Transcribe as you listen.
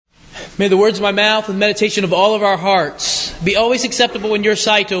May the words of my mouth and the meditation of all of our hearts be always acceptable in your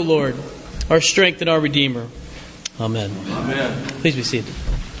sight, O Lord, our strength and our Redeemer. Amen. Amen. Please be seated.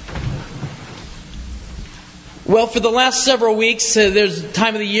 Well, for the last several weeks, there's a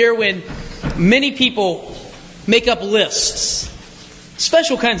time of the year when many people make up lists.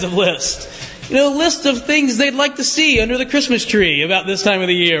 Special kinds of lists. You know, a list of things they'd like to see under the Christmas tree about this time of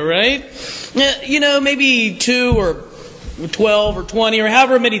the year, right? You know, maybe 2 or 12 or 20 or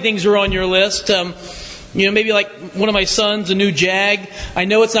however many things are on your list. You know, maybe like one of my sons, a new Jag. I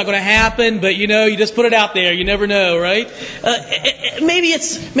know it's not going to happen, but you know, you just put it out there. You never know, right? Maybe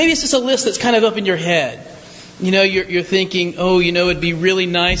it's just a list that's kind of up in your head. You know, you're thinking, oh, you know, it'd be really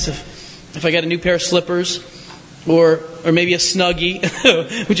nice if I got a new pair of slippers, or maybe a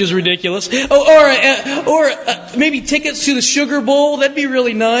Snuggie, which is ridiculous, or maybe tickets to the Sugar Bowl. That'd be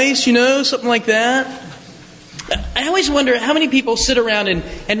really nice, you know, something like that. I always wonder how many people sit around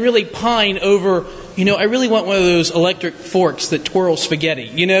and really pine over, you know, I really want one of those electric forks that twirl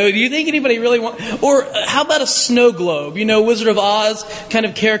spaghetti. You know, do you think anybody really want... Or how about a snow globe? You know, Wizard of Oz kind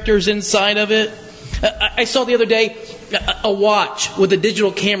of characters inside of it. I saw the other day a watch with a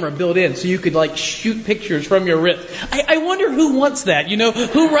digital camera built in so you could like shoot pictures from your wrist. I wonder who wants that, you know?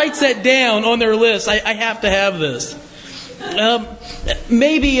 Who writes that down on their list? I have to have this.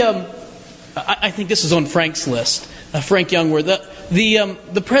 Maybe... I think this is on Frank's list. Frank Youngworth,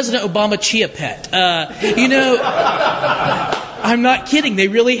 the President Obama Chia Pet. You know, I'm not kidding. They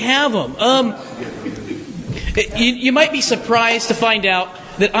really have them. You might be surprised to find out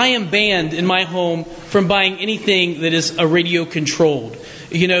that I am banned in my home from buying anything that is a radio controlled.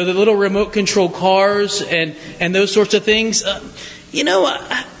 You know, the little remote control cars and those sorts of things. You know,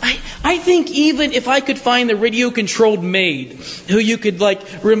 I think even if I could find the radio-controlled maid who you could like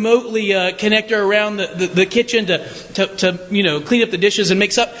remotely connect her around the kitchen to you know, clean up the dishes and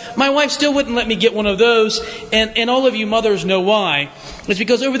make stuff, my wife still wouldn't let me get one of those. And all of you mothers know why. It's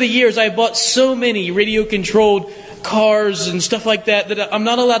because over the years I bought so many radio-controlled cars and stuff like that I'm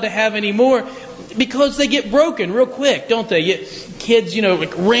not allowed to have anymore because they get broken real quick, don't they? Kids, you know,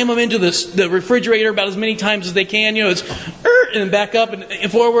 like ram them into the refrigerator about as many times as they can. You know, it's and then back up and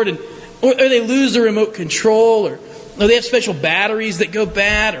forward, or they lose the remote control, or they have special batteries that go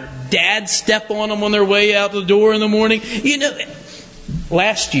bad, or dads step on them on their way out the door in the morning. You know,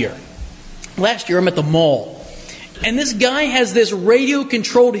 last year I'm at the mall, and this guy has this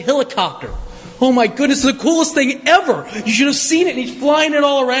radio-controlled helicopter. Oh my goodness, it's the coolest thing ever. You should have seen it. And he's flying it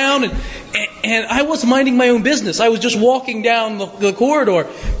all around. And I was minding my own business. I was just walking down the corridor.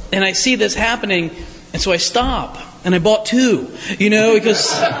 And I see this happening. And so I stop. And I bought 2. You know,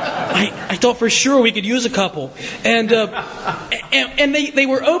 because I thought for sure we could use a couple. And they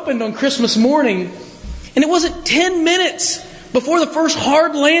were opened on Christmas morning. And it wasn't 10 minutes before the first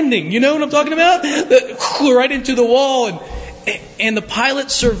hard landing. You know what I'm talking about? Right into the wall. And the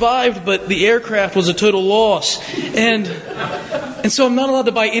pilot survived, but the aircraft was a total loss. And so I'm not allowed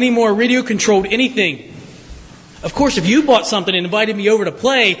to buy any more radio-controlled anything. Of course, if you bought something and invited me over to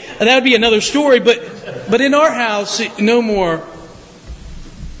play, that would be another story. But in our house, no more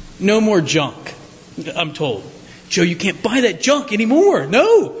junk, I'm told. Joe, you can't buy that junk anymore.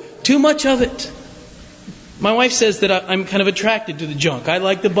 No, too much of it. My wife says that I'm kind of attracted to the junk. I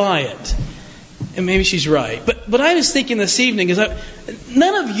like to buy it. And maybe she's right. But I was thinking this evening,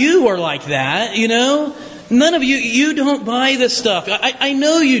 none of you are like that, you know? None of you don't buy this stuff. I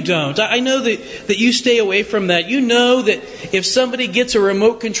know you don't. I know that you stay away from that. You know that if somebody gets a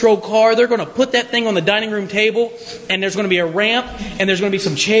remote control car, they're going to put that thing on the dining room table, and there's going to be a ramp, and there's going to be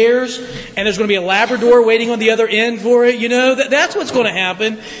some chairs, and there's going to be a Labrador waiting on the other end for it. You know, that's what's going to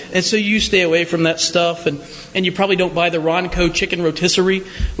happen. And so you stay away from that stuff, and you probably don't buy the Ronco chicken rotisserie,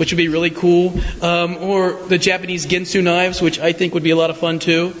 which would be really cool, or the Japanese Ginsu knives, which I think would be a lot of fun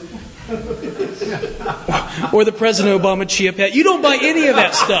too. Or the President Obama Chia Pet. You don't buy any of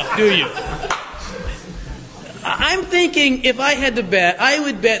that stuff, do you? I'm thinking if I had to bet, I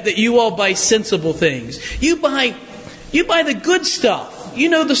would bet that you all buy sensible things. You buy the good stuff. You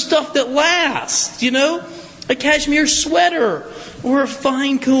know, the stuff that lasts. You know, a cashmere sweater or a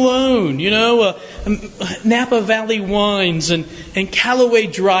fine cologne. You know, Napa Valley wines and Callaway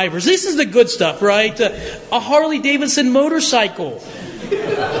drivers. This is the good stuff, right? A Harley Davidson motorcycle.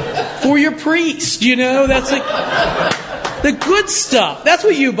 For your priest, you know, that's like the good stuff. That's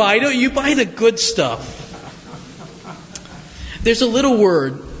what you buy, don't you? You buy the good stuff. There's a little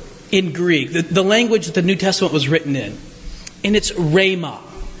word in Greek, the language that the New Testament was written in, and it's rhema.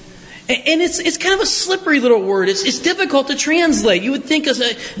 And it's kind of a slippery little word. It's difficult to translate. You would think as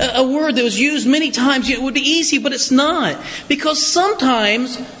a word that was used many times, it would be easy, but it's not. Because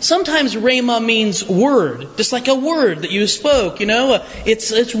sometimes rhema means word. Just like a word that you spoke,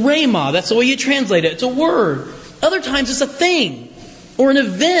 It's rhema. That's the way you translate it. It's a word. Other times it's a thing or an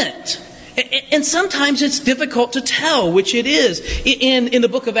event. And sometimes it's difficult to tell which it is. In the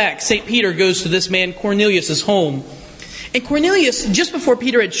book of Acts, St. Peter goes to this man Cornelius' home. And Cornelius, just before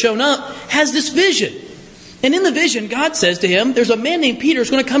Peter had shown up, has this vision. And in the vision, God says to him, there's a man named Peter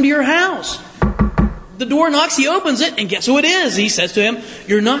who's going to come to your house. The door knocks, he opens it, and guess who it is? He says to him,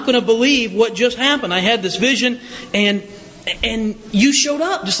 you're not going to believe what just happened. I had this vision, and you showed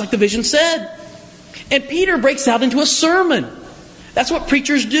up, just like the vision said. And Peter breaks out into a sermon. That's what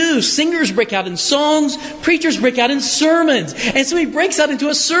preachers do. Singers break out in songs. Preachers break out in sermons. And so he breaks out into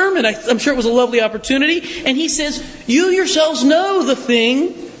a sermon. I'm sure it was a lovely opportunity. And he says, you yourselves know the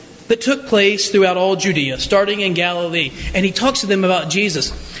thing that took place throughout all Judea, starting in Galilee. And he talks to them about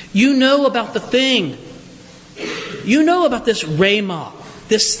Jesus. You know about the thing. You know about this rhema,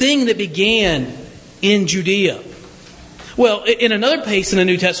 this thing that began in Judea. Well, in another place in the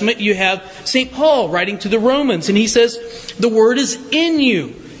New Testament, you have St. Paul writing to the Romans, and he says, the word is in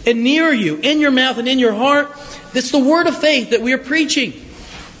you and near you, in your mouth and in your heart. That's the word of faith that we are preaching.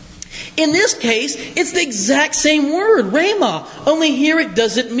 In this case, it's the exact same word, rhema, only here it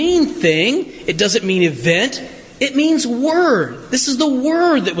doesn't mean thing, it doesn't mean event, it means word. This is the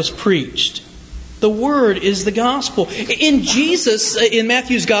word that was preached. The word is the gospel. In Jesus, in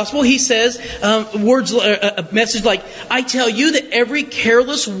Matthew's gospel, he says a message like, I tell you that every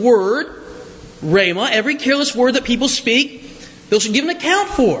careless word, rhema, every careless word that people speak, they'll give an account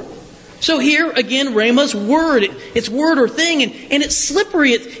for. So here, again, rhema's word. It's word or thing, and it's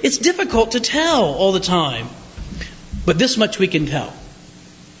slippery. It's difficult to tell all the time. But this much we can tell.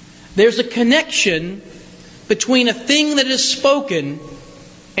 There's a connection between a thing that is spoken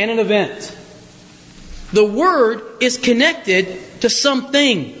and an event. The word is connected to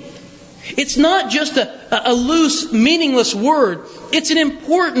something. It's not just a loose, meaningless word. It's an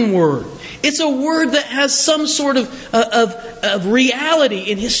important word. It's a word that has some sort of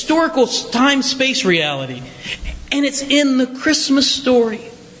reality in historical time-space reality. And it's in the Christmas story.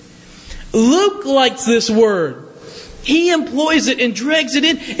 Luke likes this word. He employs it and drags it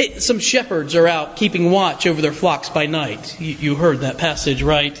in. Some shepherds are out keeping watch over their flocks by night. You heard that passage,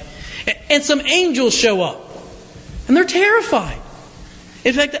 right? And some angels show up. And they're terrified.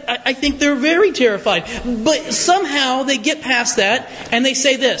 In fact, I think they're very terrified. But somehow they get past that and they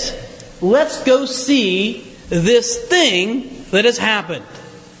say this. Let's go see this thing that has happened.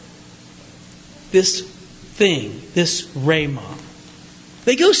 This thing. This rhema.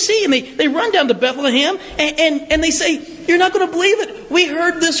 They go see and they run down to Bethlehem and they say, you're not going to believe it. We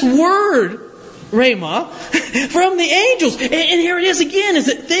heard this word, rhema, from the angels. And here it is again. Is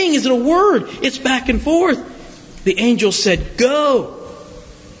it thing? Is it a word? It's back and forth. The angels said, go.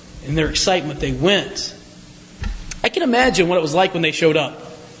 In their excitement, they went. I can imagine what it was like when they showed up.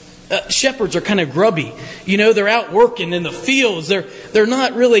 Shepherds are kind of grubby. They're out working in the fields. They're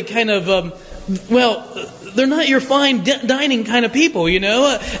not really kind of, they're not your fine dining kind of people,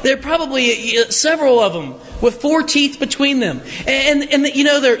 They're probably several of them with 4 teeth between them. And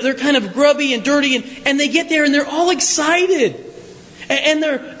they're kind of grubby and dirty. And they get there and they're all excited. And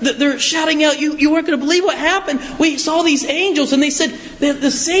they're shouting out, you weren't going to believe what happened. We saw these angels and they said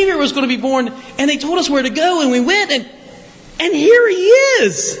the Savior was going to be born. And they told us where to go. And we went and here He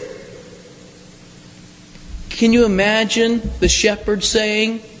is. Can you imagine the shepherd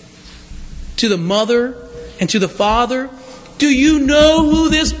saying to the mother and to the father, do you know who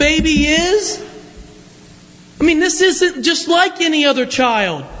this baby is? I mean, this isn't just like any other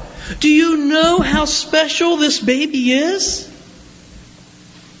child. Do you know how special this baby is?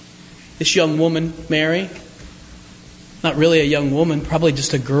 This young woman, Mary, not really a young woman, probably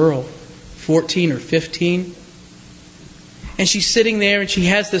just a girl, 14 or 15. And she's sitting there and she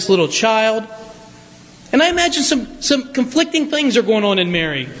has this little child. And I imagine some conflicting things are going on in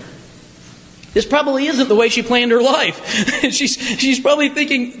Mary. This probably isn't the way she planned her life. she's probably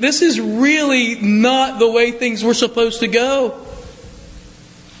thinking, this is really not the way things were supposed to go.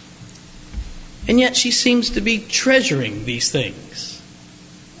 And yet she seems to be treasuring these things.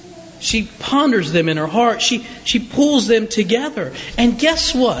 She ponders them in her heart. She pulls them together. And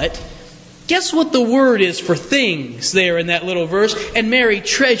guess what? Guess what the word is for things there in that little verse? And Mary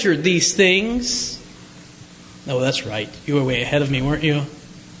treasured these things. Oh, that's right. You were way ahead of me, weren't you?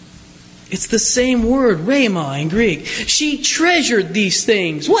 It's the same word, rhema in Greek. She treasured these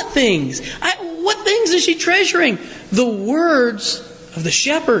things. What things? What things is she treasuring? The words of the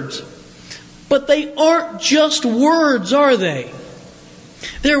shepherds. But they aren't just words, are they?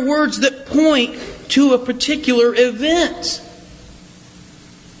 They're words that point to a particular event.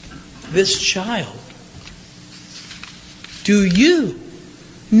 This child. Do you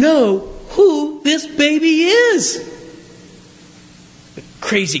know who this baby is?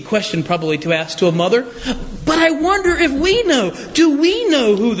 Crazy question probably to ask to a mother. But I wonder if we know. Do we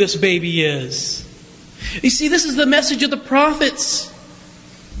know who this baby is? You see, this is the message of the prophets.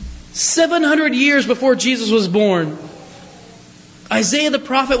 700 years before Jesus was born, Isaiah the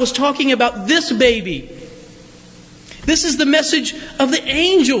prophet was talking about this baby. This is the message of the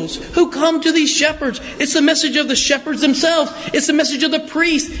angels who come to these shepherds. It's the message of the shepherds themselves. It's the message of the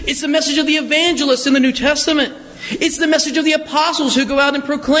priests. It's the message of the evangelists in the New Testament. It's the message of the apostles who go out and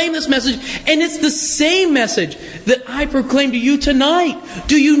proclaim this message. And it's the same message that I proclaim to you tonight.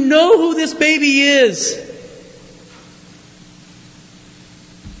 Do you know who this baby is?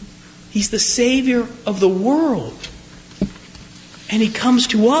 He's the Savior of the world. And He comes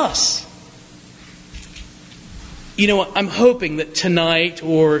to us. You know what? I'm hoping that tonight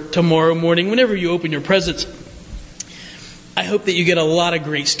or tomorrow morning, whenever you open your presents, I hope that you get a lot of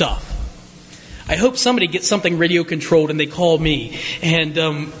great stuff. I hope somebody gets something radio controlled and they call me, and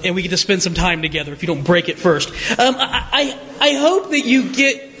we get to spend some time together. If you don't break it first, I hope that you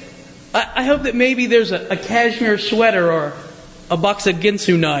get. I hope that maybe there's a cashmere sweater or a box of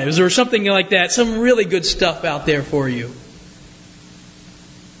Ginsu knives or something like that. Some really good stuff out there for you.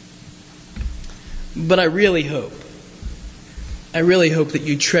 But I really hope that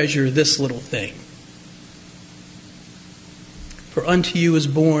you treasure this little thing. For unto you is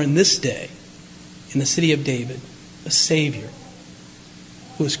born this day in the city of David a Savior,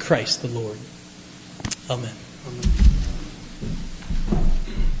 who is Christ the Lord. Amen.